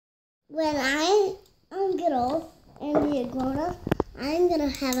when I'm get old and be a grown up, I'm gonna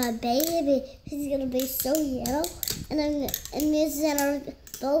have a baby. He's gonna be so yellow, and me and Santa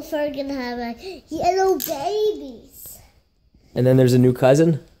both are gonna have like yellow babies. And then there's a new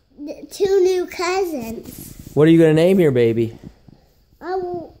cousin? 2 new cousins. What are you gonna name your baby? I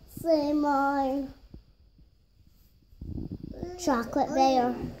won't say mine. Chocolate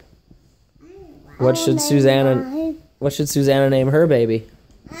Bear. What should Susanna name her baby?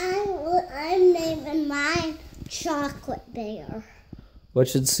 I'm naming mine Chocolate Bear. What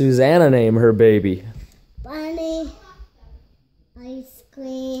should Susanna name her baby? Bunny ice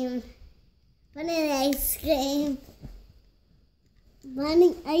cream. Bunny ice cream.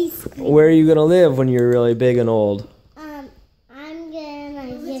 Bunny ice cream. Where are you gonna live when you're really big and old? I'm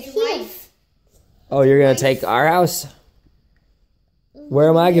gonna live here. Oh, you're gonna take our house? Where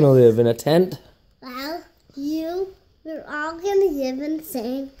am I gonna live? In a tent? Well, we're all gonna live in the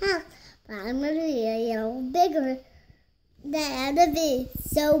same house. But I'm gonna be a little bigger. I'm gonna be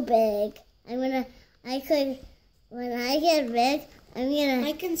so big. When I get big,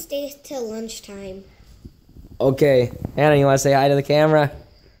 I can stay till lunchtime. Okay. Hannah, you wanna say hi to the camera?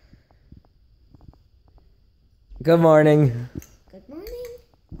 Good morning. Good morning.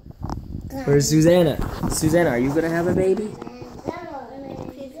 Where's Susanna? Susanna, are you gonna have a baby?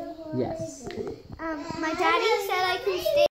 Yes.